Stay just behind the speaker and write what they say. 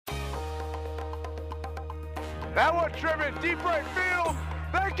That one driven deep right field.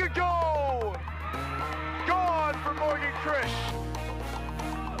 That could go. Gone for Morgan Krish.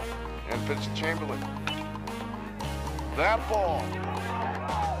 And pitch to Chamberlain. That ball.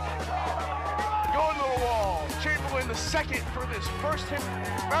 Going to the wall. Chamberlain the second for this first hit.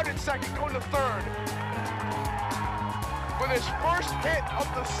 Mounted second, going to third. For his first hit of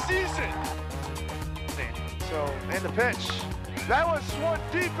the season. So, and the pitch. That one swung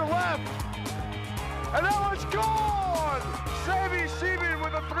deep to left. And that one's gone! Sammy Seaman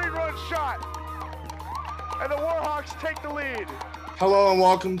with a 3-run shot. And the Warhawks take the lead. Hello and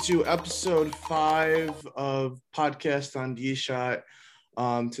welcome to episode 5 of Podcast on D-Shot.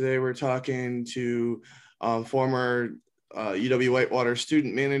 Today we're talking to former UW-Whitewater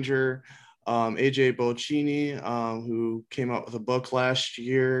student manager, AJ Bocchini, who came out with a book last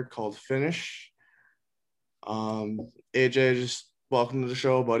year called Finish. AJ, just welcome to the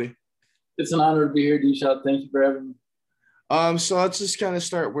show, buddy. It's an honor to be here, D-Shot. Thank you for having me. So let's just kind of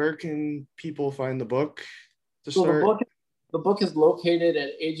start. Where can people find the book to so start? The book is located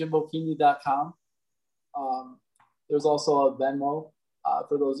at agentbocchini.com. There's also a Venmo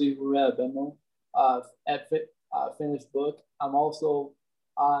for those of you who have Venmo at Finished Book. I'm also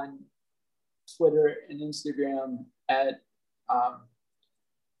on Twitter and Instagram at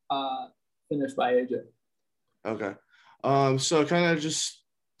Finished by AJ. Okay. So kind of just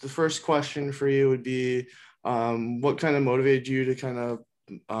the first question for you would be, what kind of motivated you to kind of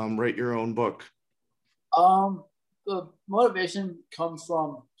write your own book? The motivation comes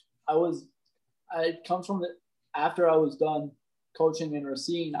from after I was done coaching in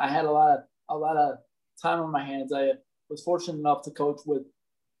Racine. I had a lot of time on my hands. I was fortunate enough to coach with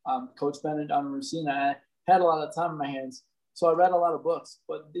Coach Bennett down in Racine. I had a lot of time on my hands, so I read a lot of books.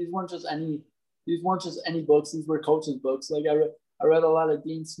 But these weren't just any books. These were coaches' books. Like I read a lot of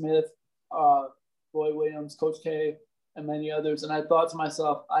Dean Smith, Roy Williams, Coach K, and many others. And I thought to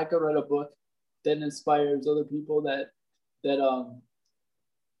myself, I could write a book that inspires other people that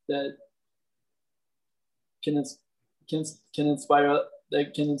can inspire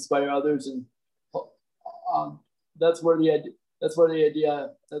others, and that's where the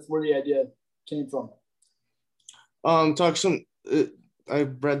idea came from. I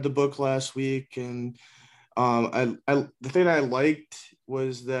read the book last week, and the thing I liked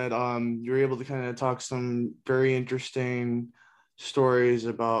was that you were able to kind of talk some very interesting stories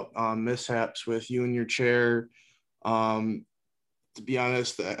about mishaps with you and your chair. To be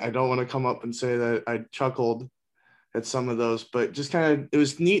honest, I don't want to come up and say that I chuckled at some of those, but just it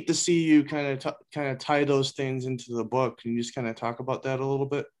was neat to see you kind of tie those things into the book. Can you just kind of talk about that a little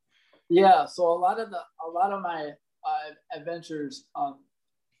bit? Yeah. So a lot of my adventures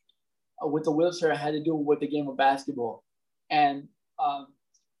with the wheelchair had to do with the game of basketball, and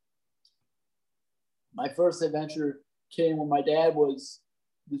my first adventure came when my dad was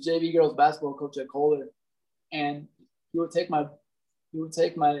the JV girls basketball coach at Kohler, and he would take my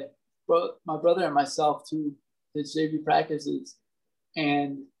brother and myself to his JV practices,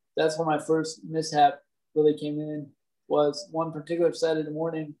 and that's when my first mishap really came in. Was one particular Saturday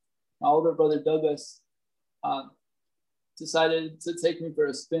morning, my older brother Douglas decided to take me for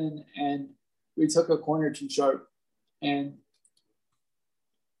a spin, and we took a corner too sharp, and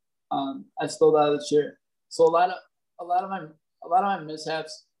I spilled out of the chair. So a lot of my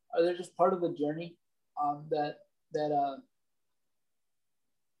mishaps they're just part of the journey, and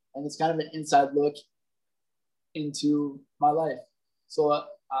it's kind of an inside look into my life. So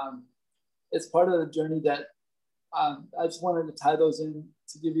it's part of the journey that I just wanted to tie those in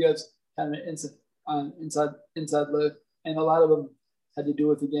to give you guys kind of an inside look, and a lot of them had to do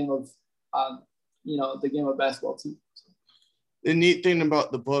with the game of the game of basketball too. The neat thing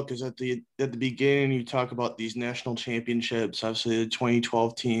about the book is at the beginning you talk about these national championships, obviously the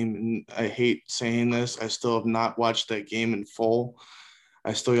 2012 team, and I hate saying this, I still have not watched that game in full.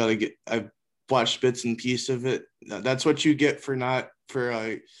 I've watched bits and pieces of it. That's what you get for being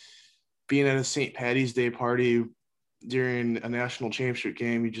at a St. Patty's Day party during a national championship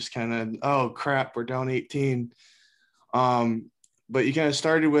game. You just kind of, oh crap, we're down 18. But you kind of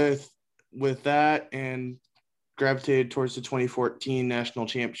started with that and gravitated towards the 2014 national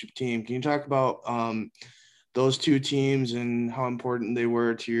championship team. Can you talk about those two teams and how important they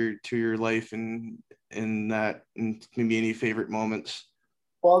were to your life and maybe any favorite moments?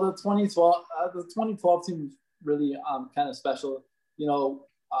 Well, the 2012 team was really kind of special.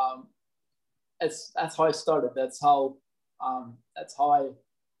 That's how I started. That's how I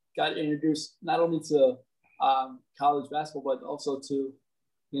got introduced not only to college basketball but also to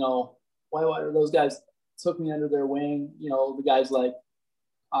Whitewater. Those guys took me under their wing. The guys like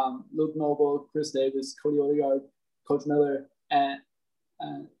Luke Noble, Chris Davis, Cody Odegaard, Coach Miller, and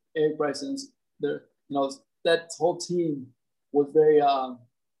Eric Bryson. There, that whole team was very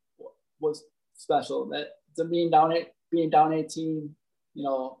was special. That to being down 18,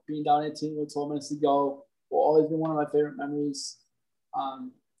 being down 18 with 12 minutes to go will always be one of my favorite memories.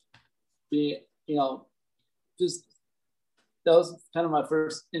 Just that was kind of my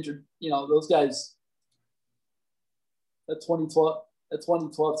first those guys. The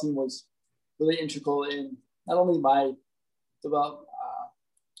 2012 team was really integral in not only my develop,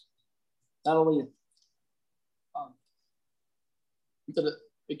 not only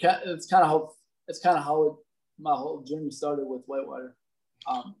it's kind of how my whole journey started with Whitewater.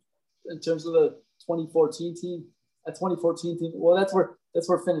 In terms of the 2014 team, well, that's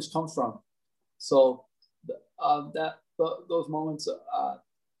where finish comes from. So those moments,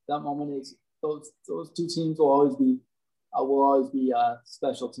 that moment is those two teams will always be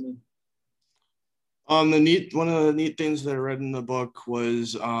special to me. One of the neat things that I read in the book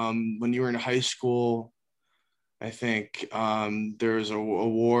was when you were in high school, I think there was an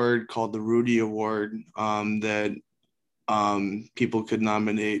award called the Rudy Award that people could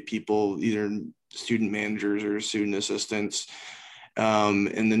nominate people, either student managers or student assistants.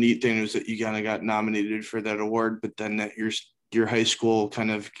 And the neat thing was that you kind of got nominated for that award, but then that your high school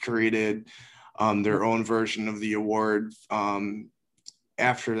kind of created their own version of the award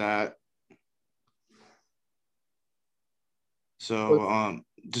after that. So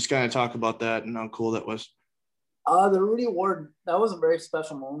just kind of talk about that and how cool that was. The Rudy Award, that was a very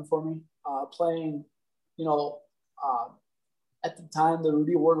special moment for me. Playing, at the time, the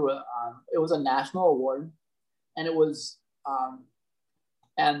Rudy Award it was a national award, and it was,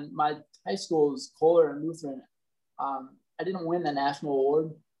 and my high school was Kohler and Lutheran. I didn't win the national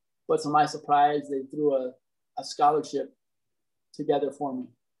award, but to my surprise, they threw a scholarship together for me,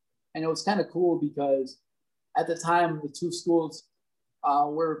 and it was kind of cool because at the time the two schools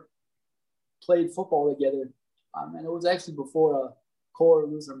played football together. And it was actually before a Kohler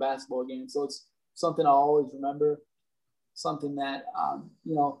Lutheran basketball game. So it's something I'll always remember, something that,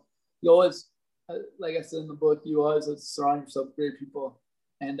 you always, like I said in the book, you always have to surround yourself with great people.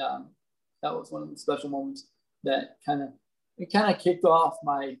 And that was one of the special moments that kind of kicked off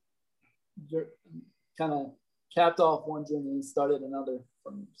capped off one journey and started another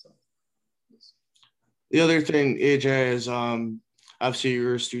for me. So. The other thing, AJ, is obviously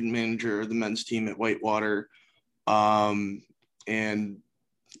you're a student manager of the men's team at Whitewater. And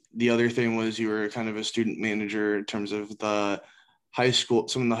the other thing was you were kind of a student manager in terms of the high school,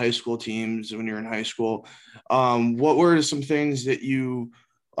 some of the high school teams when you were in high school. What were some things that you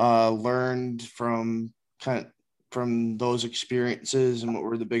learned from those experiences, and what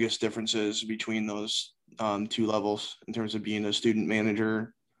were the biggest differences between those two levels in terms of being a student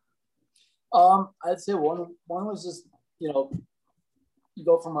manager? I'd say one was just, you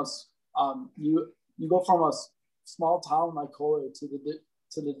go from a small town like Kohler to the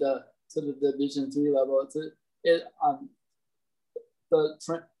Division III level.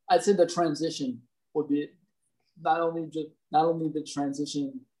 I'd say the transition would be not only the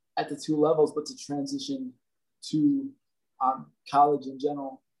transition at the two levels, but the transition to college in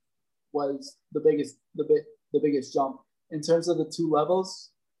general was the biggest jump in terms of the two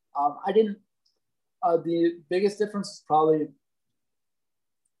levels. The biggest difference is probably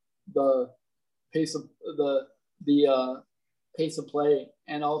the pace of pace of play,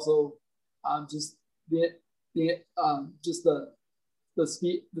 and also just the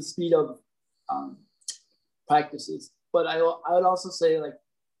speed of practices. But I would also say like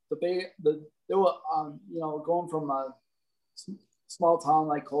there were going from a small town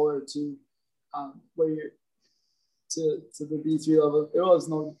like Kohler to where you're to the D3 level. There was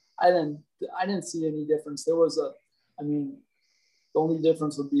no, I didn't see any difference. There was the only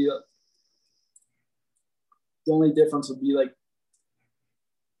difference would be like,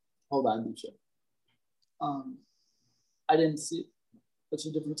 hold on, Lucia. I didn't see such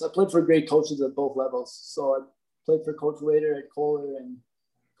a difference. I played for great coaches at both levels. So I played for Coach Rader at Kohler and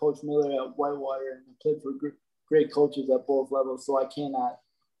Coach Miller at Whitewater, and I played for great coaches at both levels. So I cannot.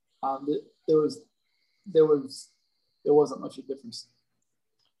 There wasn't much of a difference.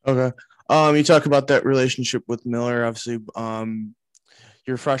 Okay. You talk about that relationship with Miller. Obviously,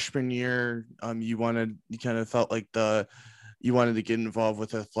 your freshman year, you kind of felt like you wanted to get involved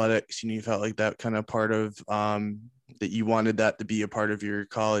with athletics, and you felt like that kind of part of that you wanted that to be a part of your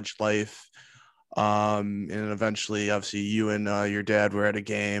college life. And eventually, obviously, you and your dad were at a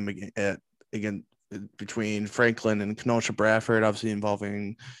game again between Franklin and Kenosha Bradford, obviously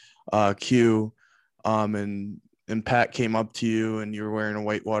involving Q, and and Pat came up to you and you were wearing a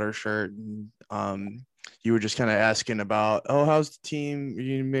Whitewater shirt, and you were just kind of asking about, oh, how's the team?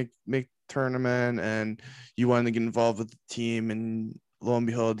 You make tournament, and you wanted to get involved with the team, and lo and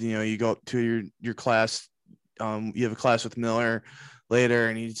behold, you go up to your class. You have a class with Miller later,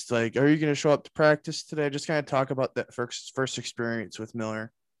 and he's like, are you going to show up to practice today? Just kind of talk about that first experience with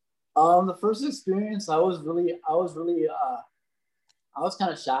Miller. The first experience, I was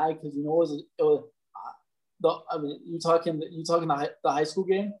kind of shy because it was you talking the high school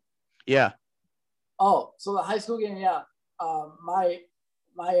game? Yeah. Oh, so the high school game, yeah. My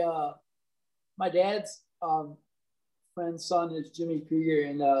dad's friend's son is Jimmy Krieger,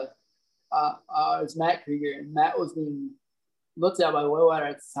 and it's Matt Krieger, and Matt was being looked at by Whitewater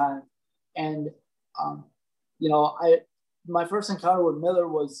at the time, and my first encounter with Miller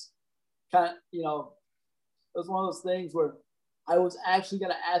was kind of it was one of those things where I was actually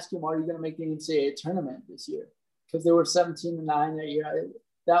going to ask him, are you going to make the NCAA tournament this year? Because they were 17-9 that year.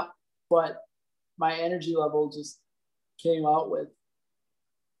 But my energy level just came out with,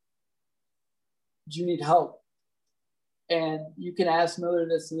 do you need help? And you can ask Miller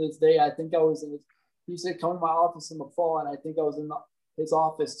this to this day. I think I was he said, come to my office in the fall, and I think I was in his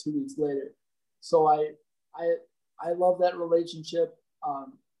office 2 weeks later. So I love that relationship.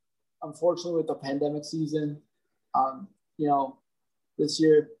 Unfortunately, with the pandemic season, this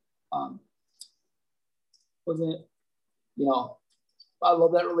year wasn't it, I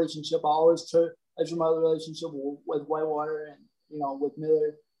love that relationship. I always treasure my relationship with Whitewater and, with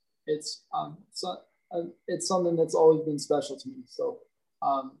Miller. It's something that's always been special to me. So,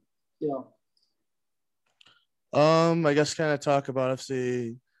 I guess kind of talk about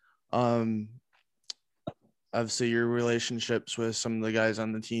obviously your relationships with some of the guys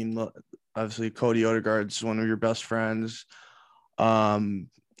on the team. Obviously Cody Odegaard's one of your best friends.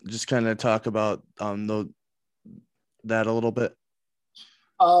 Just kind of talk about that a little bit.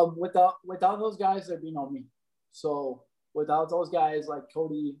 Without those guys, there'd be no me. So without those guys like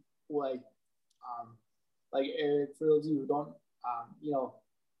Cody, like Eric, for those of you who don't,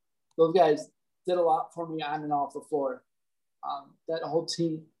 those guys did a lot for me on and off the floor. That whole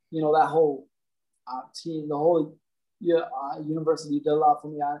team, that whole team, the whole university did a lot for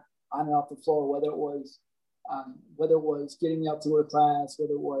me on and off the floor, whether it was getting me up to a class,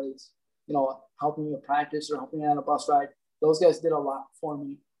 whether it was, helping me at practice or helping me on a bus ride. Those guys did a lot for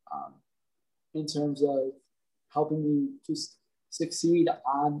me in terms of helping me just succeed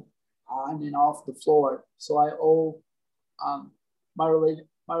on and off the floor. So I owe my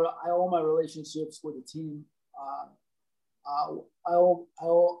relationships with the team. I owe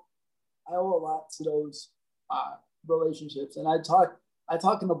a lot to those relationships, and I talk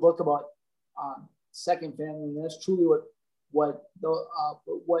in the book about second family, and that's truly what those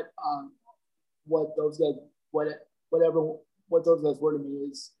guys what those guys were to me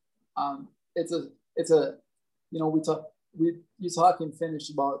is you talk in Finnish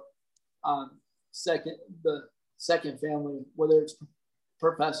about the second family, whether it's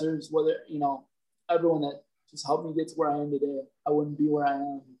professors, whether everyone that just helped me get to where I am today. I wouldn't be where I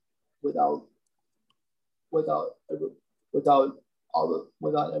am without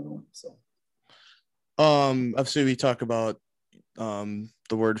everyone. So obviously we talk about the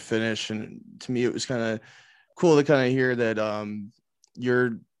word Finnish, and to me it was kind of cool to kind of hear that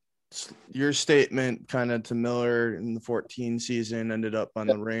your statement kind of to Miller in the 14 season ended up on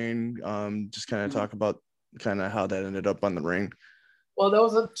the ring. Just kind of talk about kind of how that ended up on the ring. Well, that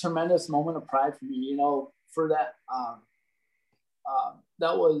was a tremendous moment of pride for me, for that.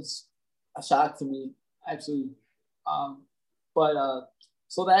 That was a shock to me, actually. So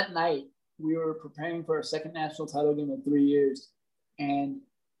that night we were preparing for our second national title game in 3 years, and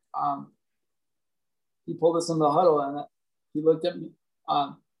he pulled us in the huddle, and he looked at me.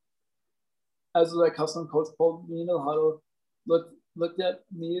 As was our custom, coach pulled me into the huddle, looked at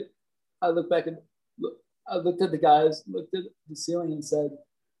me. I looked back and I looked at the guys, looked at the ceiling, and said,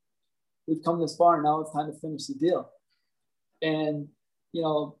 "We've come this far. Now it's time to finish the deal." And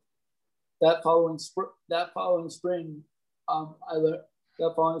that following spring,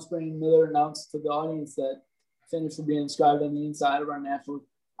 Miller announced to the audience that finish would be inscribed on the inside of our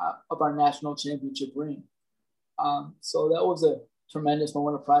national championship ring. So that was a tremendous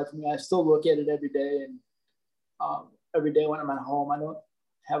moment of pride for me. I still look at it every day, and every day when I'm at home. I don't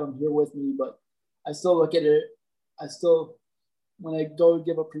have them here with me, but I still look at it. When I go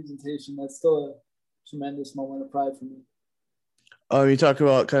give a presentation, that's still a tremendous moment of pride for me. You talk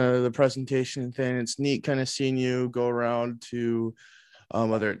about kind of the presentation thing. It's neat kind of seeing you go around to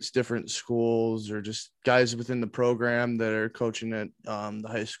whether it's different schools or just guys within the program that are coaching at the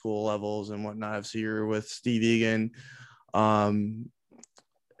high school levels and whatnot. So you're with Steve Egan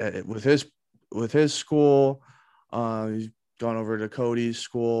with his school. He's gone over to Cody's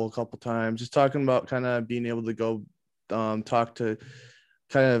school a couple times, just talking about kind of being able to go talk to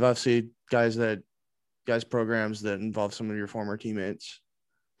kind of obviously guys programs that involve some of your former teammates.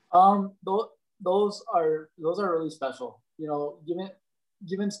 Those are really special. You know,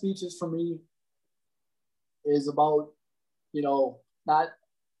 giving speeches for me is about, you know, not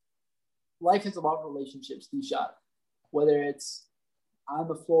life is about relationships, D-Shot. Whether it's on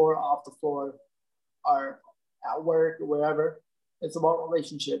the floor, off the floor, or at work or wherever, it's about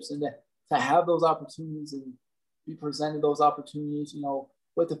relationships. And to have those opportunities and be presented those opportunities, you know,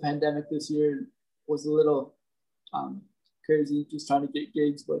 with the pandemic this year was a little crazy, just trying to get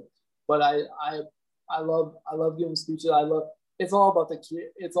gigs. But I love giving speeches. It's all about the kid.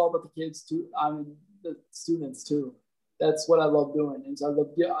 It's all about the kids too. I mean, the students too. That's what I love doing. And so I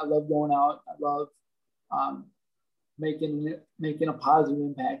love going out. I love making a positive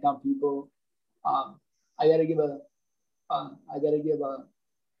impact on people. I gotta give a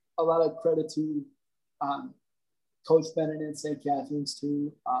lot of credit to Coach Bennett and St. Catherine's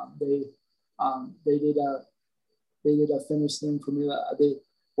too. They did a finish thing for me. They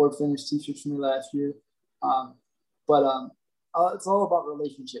wore finish t-shirts for me last year. It's all about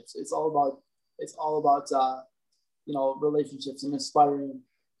relationships. It's all about you know, relationships and inspiring.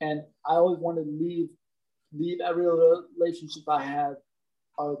 And I always want to leave every relationship I have.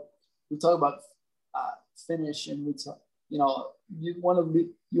 We talk about finish, and we talk, you know, you want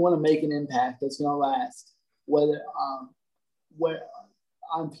to make an impact that's going to last, whether where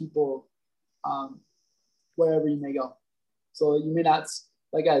on people wherever you may go. So you may not,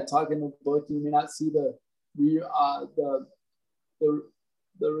 like I talk in the book, you may not see the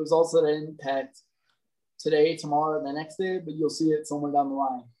results that impact today, tomorrow, the next day, but you'll see it somewhere down the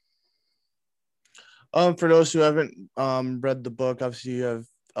line. For those who haven't read the book, obviously you have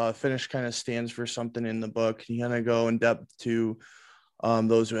finish kind of stands for something in the book. Can you kind of go in depth to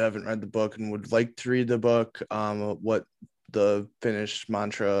those who haven't read the book and would like to read the book, what the finish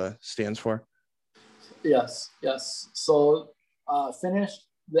mantra stands for? Yes. So finish,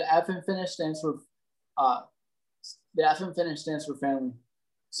 the F in finish stands for family.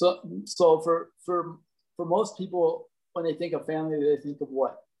 So for most people, when they think of family, they think of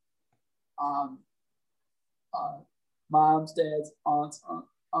what? Moms, dads, aunts,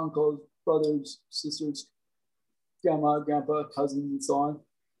 uncles, brothers, sisters, grandma, grandpa, cousins, and so on.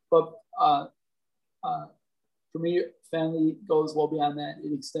 But for me, family goes well beyond that.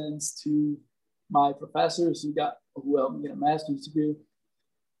 It extends to my professors who helped me get a master's degree.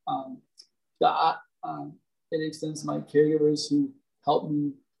 It extends to my caregivers who helped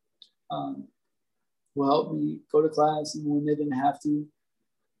me go to class even when they didn't have to.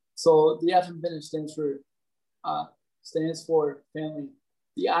 So the F in finish stands for family.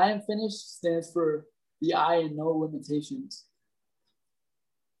 The I in finish stands for the I in no limitations.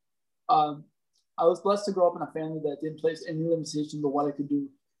 I was blessed to grow up in a family that didn't place any limitations on what I could do.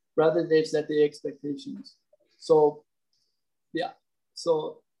 Rather, they set the expectations. So, yeah.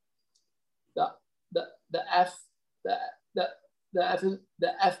 So, the F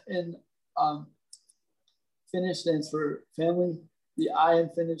in finish stands for family. The I in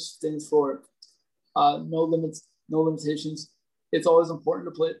finish stands for no limitations. It's always important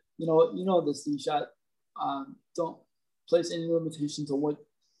to play. You know this D-Shot. Don't place any limitations on what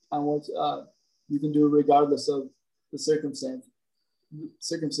you can do, regardless of the circumstances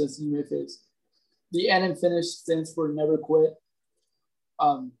you may face. The N in finish stands for never quit.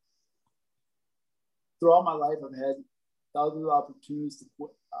 Throughout my life, I've had thousands of opportunities to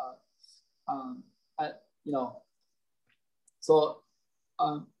quit.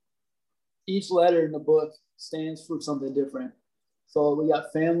 Each letter in the book stands for something different. So we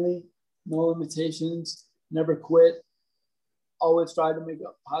got family, no limitations, never quit, always try to make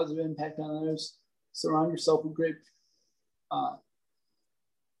a positive impact on others, surround yourself with great,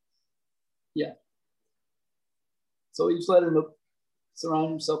 So each letter in the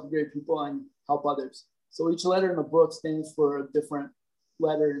surround yourself with great people and help others. So each letter in the book stands for a different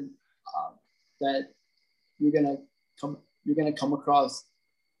letter that you're gonna come across.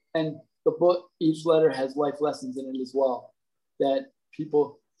 And the book, each letter has life lessons in it as well that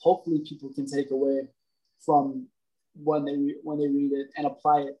hopefully people can take away from when they read it and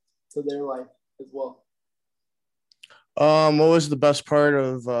apply it to their life as well. What was the best part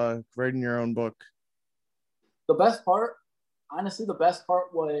of writing your own book? The best part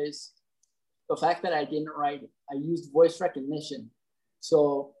was the fact that I didn't write it. I used voice recognition.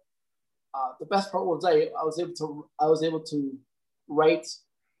 So the best part was I was able to write.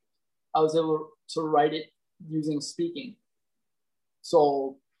 I was able to write it using speaking.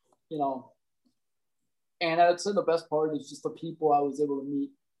 So, and I'd say the best part is just the people I was able to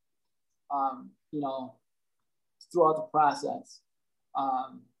meet, throughout the process,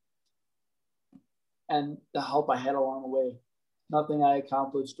 and the help I had along the way. Nothing I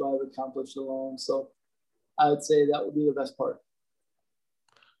accomplished or I've accomplished alone. So I would say that would be the best part.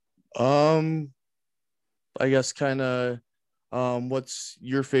 I guess kind of, what's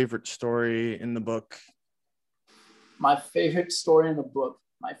your favorite story in the book? My favorite story in the book.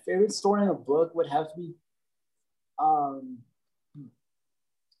 My favorite story in the book would have to be,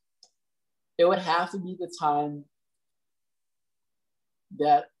 it would have to be the time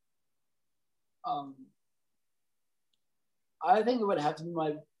that, I think it would have to be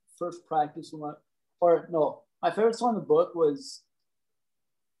my first practice my favorite story in the book was,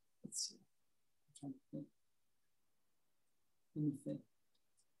 let's see, I'm trying to think. Let me think.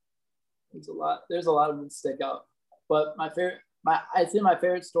 There's a lot of them that stick out. But I'd say my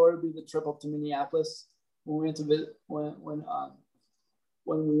favorite story would be the trip up to Minneapolis when we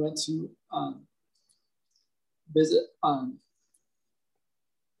went to visit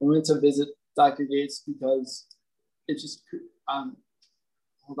visit Dr. Gates, because it just hold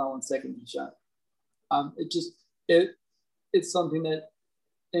on one second, Isha. It's something that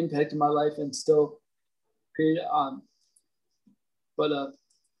impacted my life and still created but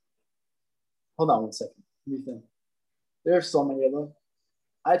hold on one second. Let me think. There's so many of them.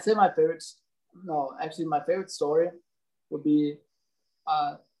 I'd say my favorite story would be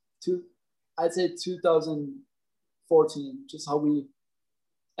I'd say 2014, just how we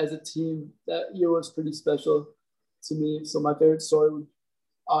as a team, that year was pretty special to me. So my favorite story would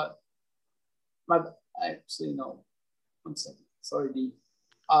one second. Sorry, D.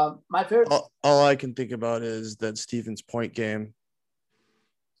 My favorite all I can think about is that Stevens Point game.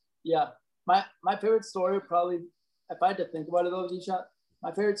 Yeah. My favorite story would probably, if I had to think about it though, D-Shot,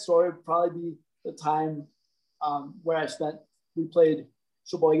 my favorite story would probably be the time where we played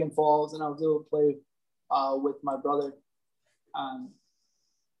Sheboygan Falls, and I was able to play with my brother.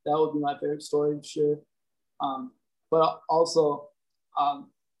 That would be my favorite story, sure. But also,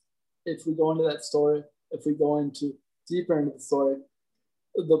 if we go into deeper into the story,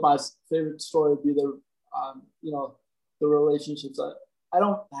 my favorite story would be the relationships. I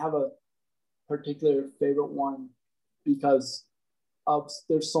don't have a particular favorite one because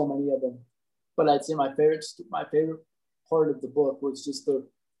there's so many of them. But I'd say my favorite part of the book was just the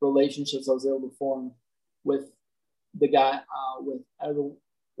relationships I was able to form with the guy, with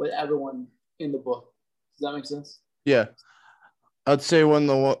everyone in the book. Does that make sense? Yeah. I'd say one of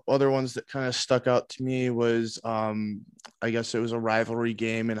the other ones that kind of stuck out to me was, I guess it was a rivalry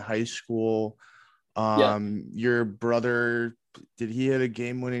game in high school. Your brother, did he hit a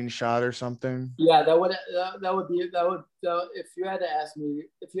game-winning shot or something? Yeah, that would if you had to ask me,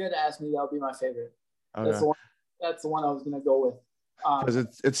 that would be my favorite. Okay. That's the one I was gonna go with. Because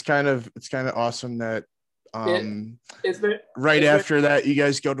it's kind of awesome that right after that you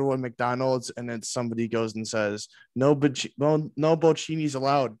guys go to a McDonald's and then somebody goes and says no Bocchini's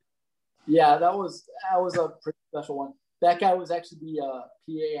allowed. Yeah, that was a pretty special one. That guy was actually the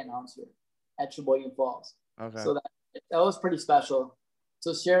PA announcer at Sheboygan Falls. Okay. So that was pretty special.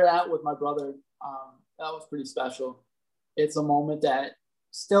 To share that with my brother, that was pretty special. It's a moment that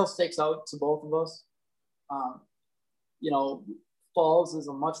still sticks out to both of us. Falls is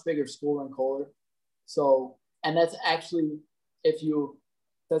a much bigger school than Kohler. So, and that's actually,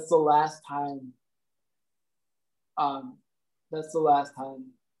 that's the last time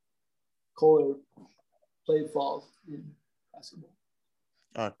Kohler played Falls in basketball.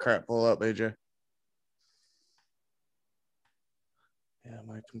 Oh, crap. Pull up, AJ. Yeah,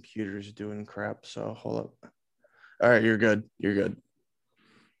 my computer's doing crap, so hold up. All right, you're good.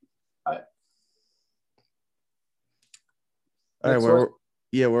 All right. All right, where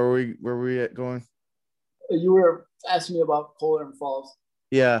were we at going? You were asking me about Kohler and Falls.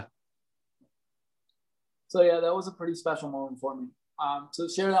 Yeah. So yeah, that was a pretty special moment for me. To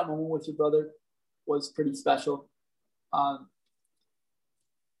share that moment with your brother was pretty special.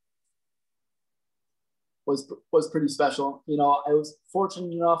 Was pretty special. I was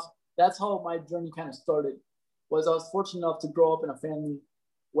fortunate enough. That's how my journey kind of started. I was fortunate enough to grow up in a family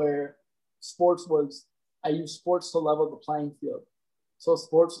where I used sports to level the playing field. So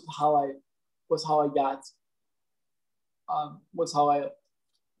sports was how I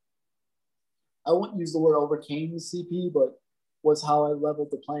wouldn't use the word overcame the CP, but was how I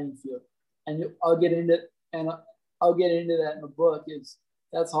leveled the playing field. And I'll get into it, and I'll get into that in the book.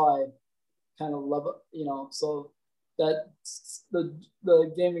 That's how I kind of love it, So that the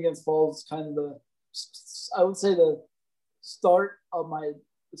game against Falls is kind of I would say the start of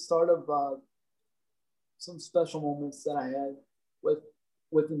some special moments that I had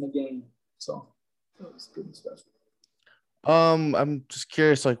within the game. So it was pretty special. I'm just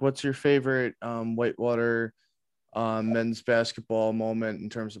curious, like, what's your favorite Whitewater men's basketball moment in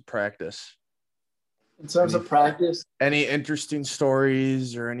terms of practice? In terms of practice, any interesting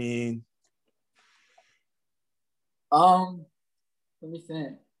stories or any? Let me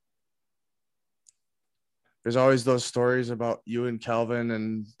think. There's always those stories about you and Calvin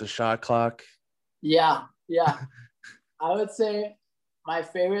and the shot clock. Yeah. I would say my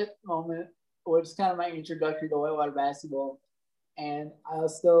favorite moment was kind of my introductory to Whitewater basketball, and I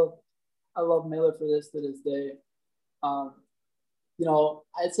love Miller for this to this day.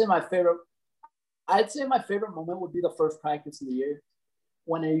 I'd say my favorite moment would be the first practice of the year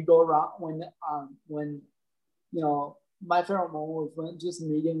when you go around when my favorite moment was when just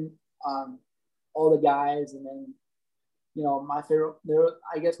meeting all the guys, and then my favorite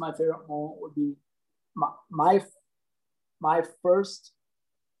moment would be my first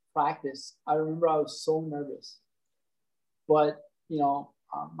practice. I remember I was so nervous, but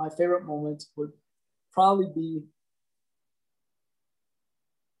my favorite moments would probably be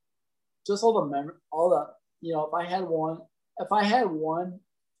just all the if I had one,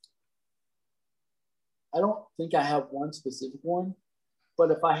 I don't think I have one specific one,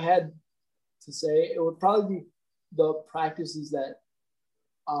 but if I had to say, it would probably be the practices that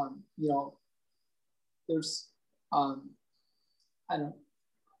there's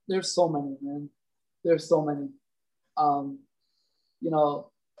there's so many, man. There's so many.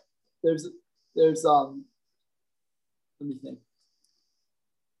 There's let me think.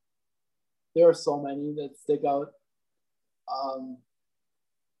 There are so many that stick out.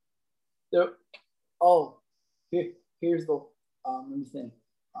 Here's the let me think.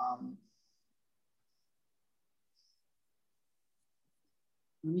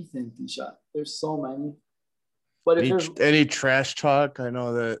 Let me think, D-Shot. There's so many. But any trash talk, I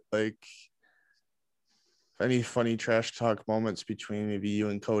know that, like, any funny trash talk moments between maybe you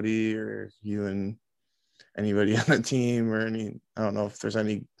and Cody or you and anybody on the team, or I don't know if there's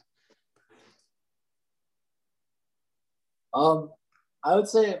any. I would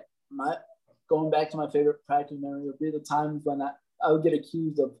say going back to my favorite practice memory would be the times when I would get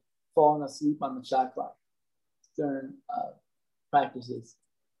accused of falling asleep on the shot clock during practices.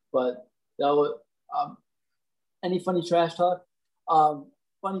 But that would any funny trash talk,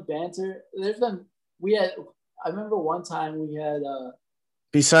 funny banter. I remember one time we had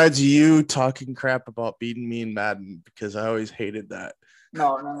besides you talking crap about beating me in Madden, because I always hated that.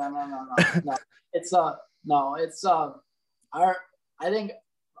 No. It's I think,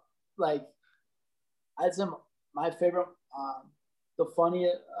 like, I'd say my favorite the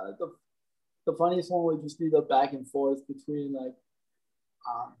funniest one would just be the back and forth between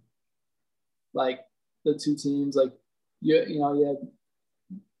like the two teams. Like you had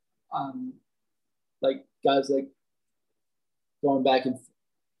like guys like going back and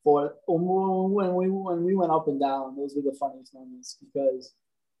forth. When we went up and down, those were the funniest moments, because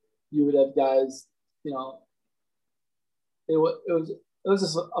you would have guys, it was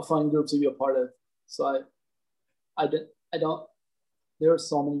just a fun group to be a part of. So there were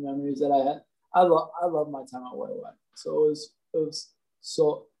so many memories that I had. I love my time at Whitewater. So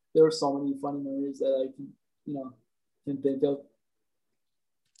there were so many funny memories that I can think of.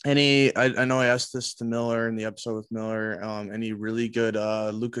 I know I asked this to Miller in the episode with Miller. Any really good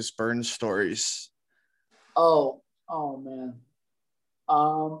Lucas Burns stories? Oh man.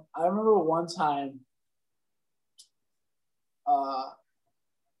 I remember one time.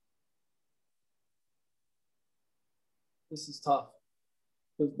 This is tough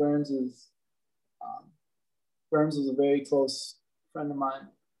because Burns is a very close friend of mine.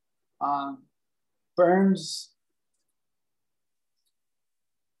 Burns.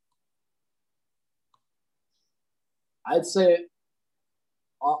 I'd say,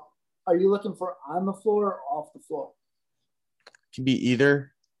 are you looking for on the floor or off the floor? Can be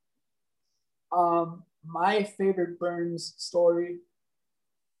either. My favorite Burns story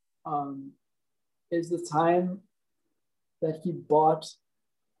is the time that he bought.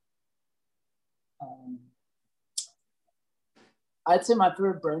 I'd say my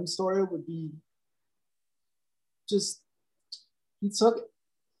favorite Burns story would be just he took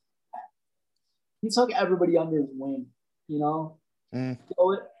everybody under his wing, He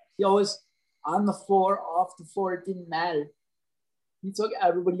always on the floor, off the floor, it didn't matter. He took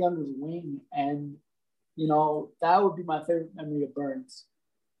everybody under his wing, and that would be my favorite memory of Burns.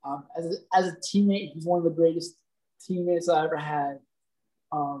 As a teammate, he's one of the greatest teammates I ever had.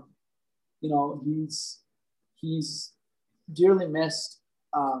 He's dearly missed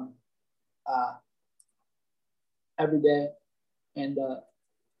every day, and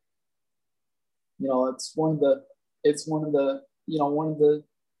it's one of the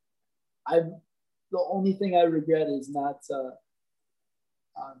the only thing I regret is not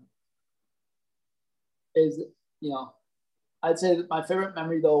is I'd say that my favorite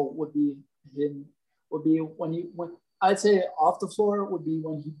memory though would be when I'd say off the floor would be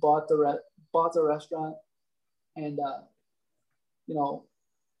when he bought the restaurant, and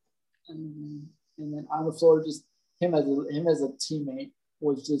and then on the floor, just him as a teammate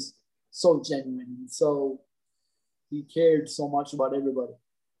was just so genuine, and so he cared so much about everybody.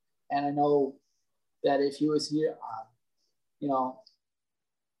 And I know that if he was here,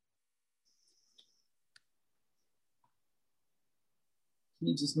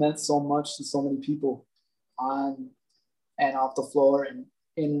 he just meant so much to so many people on and off the floor and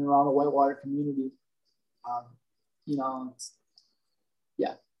in and around the Whitewater community.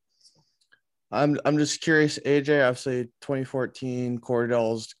 Yeah. I'm just curious, AJ, obviously 2014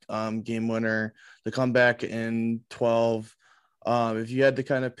 Cordell's game winner, the comeback in 12. If you had to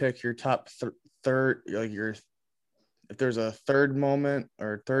kind of pick your top third, if there's a third moment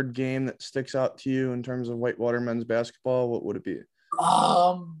or third game that sticks out to you in terms of Whitewater men's basketball, what would it be?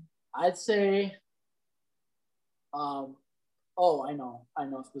 I'd say, I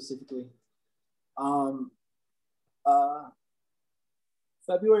know specifically.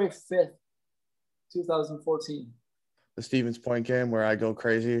 February 5th, 2014. The Stevens Point game where I go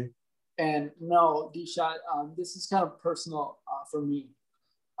crazy. And no, D-Shot, this is kind of personal for me.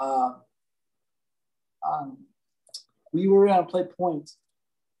 We were going to play point,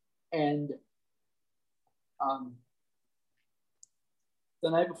 and the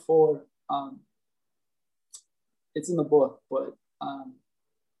night before, it's in the book, but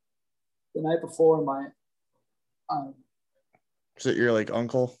the night before is it your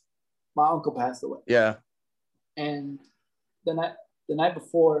uncle? My uncle passed away. Yeah. And the night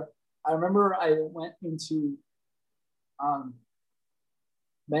before, I remember I went into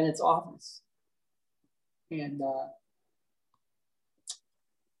Bennett's office, and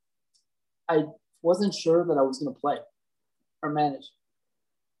I wasn't sure that I was going to play or manage,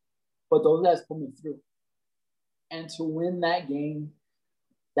 but those guys put me through. And to win that game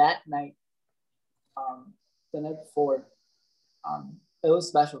that night, the night before, it was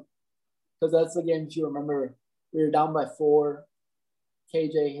special, because that's the game, if you remember, we were down by 4.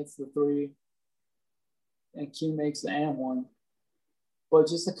 KJ hits the 3, and Q makes the and one. But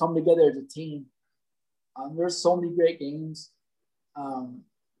just to come together as a team, there's so many great games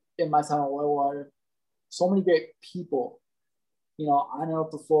in my time at Whitewater. So many great people, on and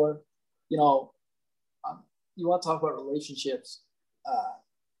off the floor. You want to talk about relationships.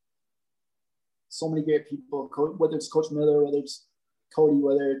 So many great people, whether it's Coach Miller, whether it's Cody,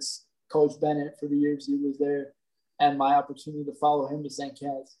 whether it's Coach Bennett for the years he was there, and my opportunity to follow him to St.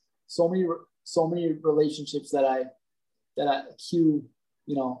 Cat's. So many relationships that I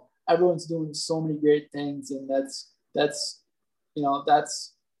everyone's doing so many great things, and that's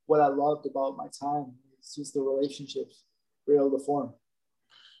what I loved about my time. It's just the relationships we're able to form.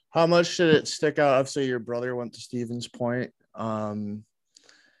 How much did it stick out? Obviously, your brother went to Stevens Point. I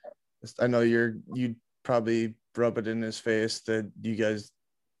know you probably rub it in his face that you guys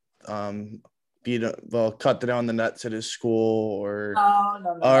cut down the nets at his school, or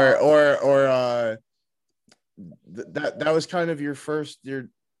that was kind of your first,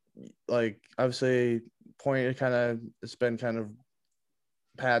 obviously Point it's been kind of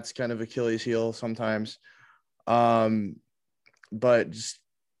Pat's kind of Achilles heel sometimes, but just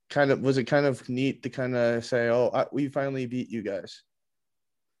was it kind of neat to kind of say, we finally beat you guys?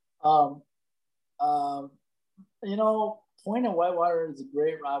 Point and Whitewater is a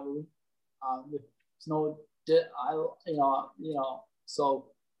great rivalry. So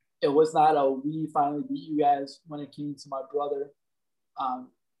it was not a we finally beat you guys when it came to my brother,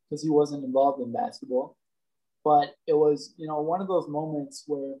 because he wasn't involved in basketball. But it was, one of those moments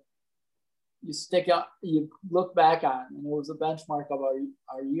where you look back on, and it was a benchmark of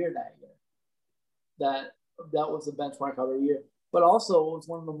our year that year. That was a benchmark of our year. But also it was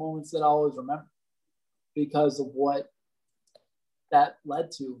one of the moments that I always remember, because of what that led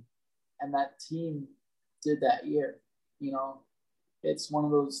to and that team did that year. It's one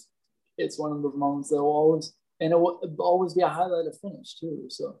of those moments that will always, and it will always be a highlight of finish too.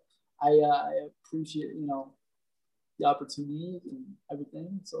 So I appreciate, the opportunity and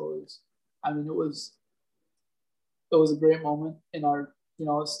everything. So it was was a great moment in our,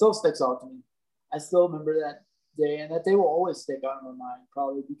 it still sticks out to me. I still remember that day, and that day will always stick out in my mind,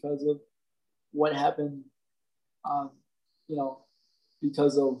 probably because of what happened,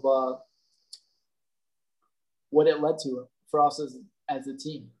 because of what it led to for us as a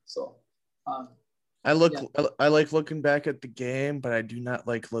team. So I like looking back at the game, but I do not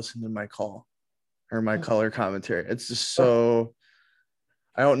like listening to my call or my color commentary. It's just so,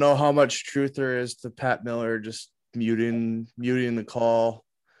 I don't know how much truth there is to Pat Miller just muting the call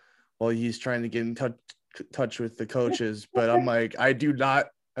while he's trying to get in touch with the coaches. But I'm like, I did not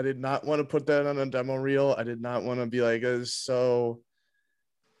want to put that on a demo reel. I did not want to be like, it's so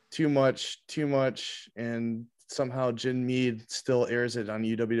too much. And somehow Jin Meade still airs it on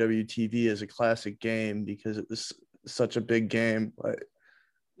UW TV as a classic game because it was such a big game. But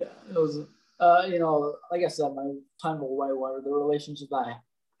yeah, it was, like I said, my time at Whitewater, the relationship I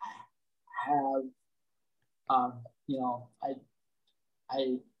have, I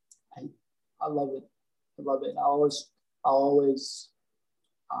love it. I love it. I'll always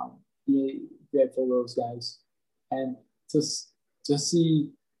be grateful to those guys, and to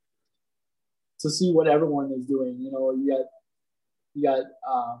see what everyone is doing. You got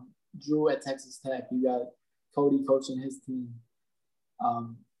Drew at Texas Tech. You got Cody coaching his team.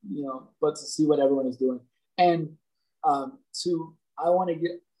 But to see what everyone is doing, and I want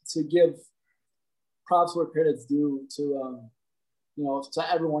to give props where credit's due to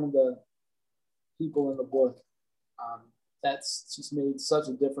every one of the people in the book. That's just made such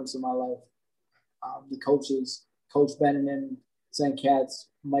a difference in my life. The coaches, Coach Bennon, St. Katz,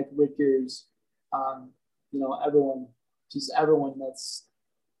 Mike Rickers, everyone that's,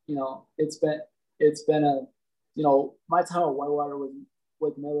 it's been a, my time at Whitewater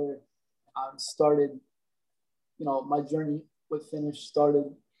with Miller started, my journey with Finish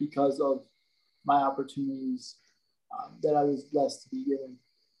started because of my opportunities that I was blessed to be given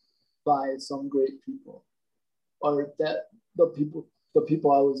by some great people, or that the people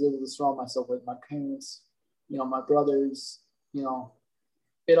I was able to surround myself with, my parents, my brothers, it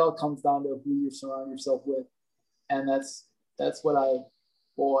all comes down to who you surround yourself with. And that's what I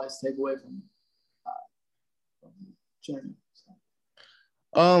will always take away from the journey. So.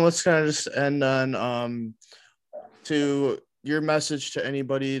 Let's kind of just end on to your message to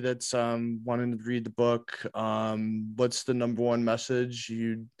anybody that's wanting to read the book. What's the number one message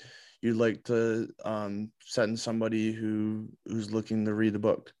you'd like to send somebody who's looking to read the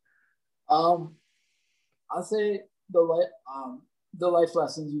book? I'll say the life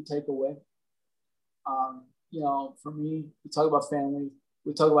lessons you take away. For me, we talk about family,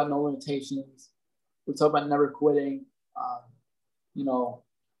 we talk about no limitations, we talk about never quitting,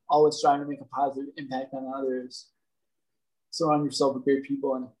 always trying to make a positive impact on others, surround yourself with great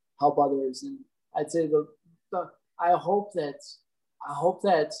people and help others. And I'd say I hope that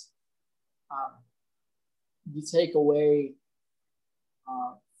you take away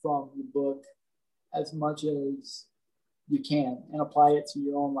from the book as much as you can and apply it to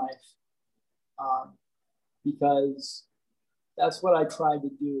your own life, because that's what I tried to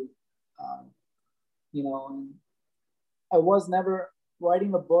do. And I was never,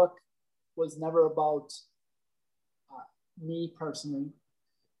 writing the book was never about me personally.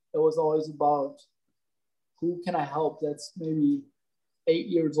 It was always about who can I help that's maybe 8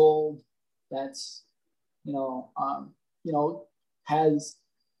 years old, that's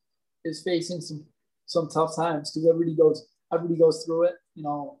is facing some tough times, because everybody goes through it,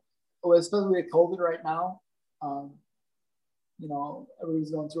 especially with COVID right now.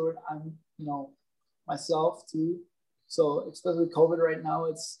 Everybody's going through it. I'm myself too, so especially with COVID right now,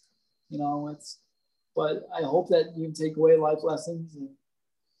 it's but I hope that you can take away life lessons and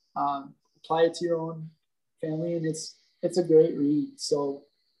apply it to your own family. And it's a great read. So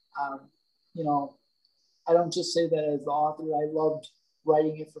I don't just say that as the author. I loved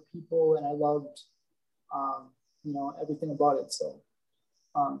writing it for people, and I loved everything about it. So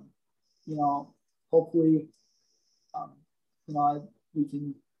hopefully we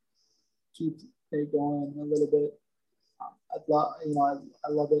can keep it going a little bit. I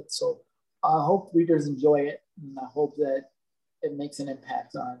love it. So I hope readers enjoy it, and I hope that it makes an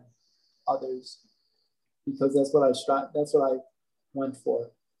impact on others, because that's what I went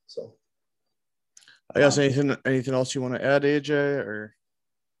for. So I guess anything else you want to add, AJ, or?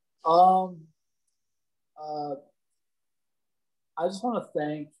 I just want to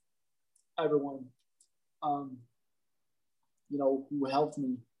thank everyone, who helped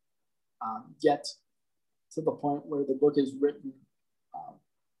me get to the point where the book is written.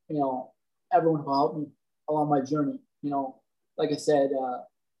 Everyone who helped me along my journey. Like I said,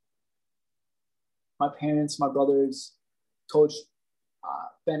 my parents, my brothers, Coach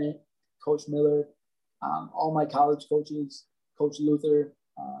Bennett, Coach Miller, all my college coaches, Coach Luther,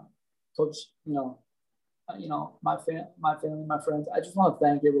 Coach, my family, my friends. I just want to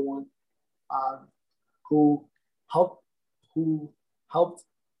thank everyone who helped,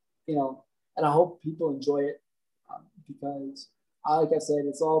 and I hope people enjoy it because, like I said,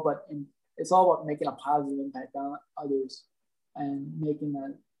 it's all about making a positive impact on others and making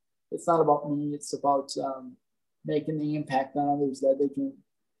that. It's not about me. It's about making the impact on others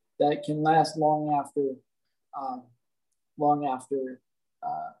that can last long after long after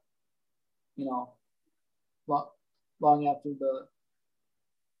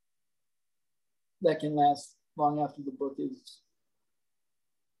the book is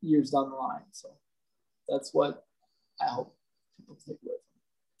years down the line. So that's what I hope people take away from it.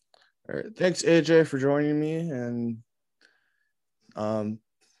 All right. Thanks, AJ, for joining me, and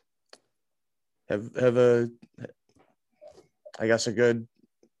have a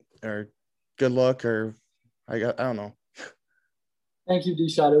good luck, or I don't know. Thank you,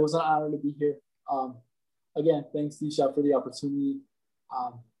 D-Shot. It was an honor to be here. Again, thanks, D-Shot, for the opportunity.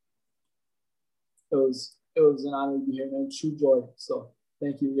 It was an honor to be here and a true joy. So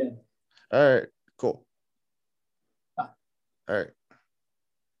thank you again. All right, cool. Bye. All right.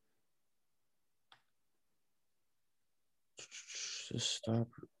 Just stop.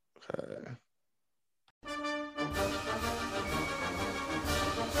 Okay.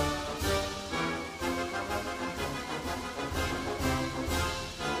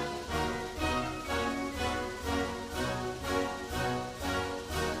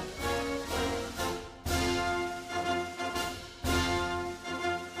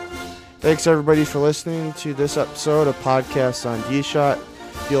 Thanks, everybody, for listening to this episode of Podcasts on D-Shot.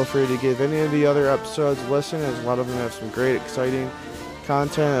 Feel free to give any of the other episodes a listen, as a lot of them have some great, exciting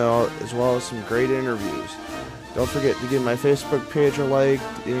content, as well as some great interviews. Don't forget to give my Facebook page a like,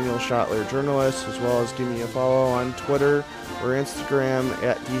 Daniel Schottler Journalist, as well as give me a follow on Twitter or Instagram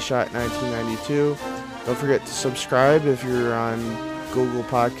at dshot1992. Don't forget to subscribe if you're on Google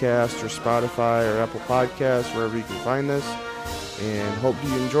Podcasts or Spotify or Apple Podcasts, wherever you can find this. And hope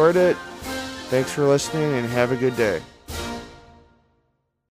you enjoyed it. Thanks for listening, and have a good day.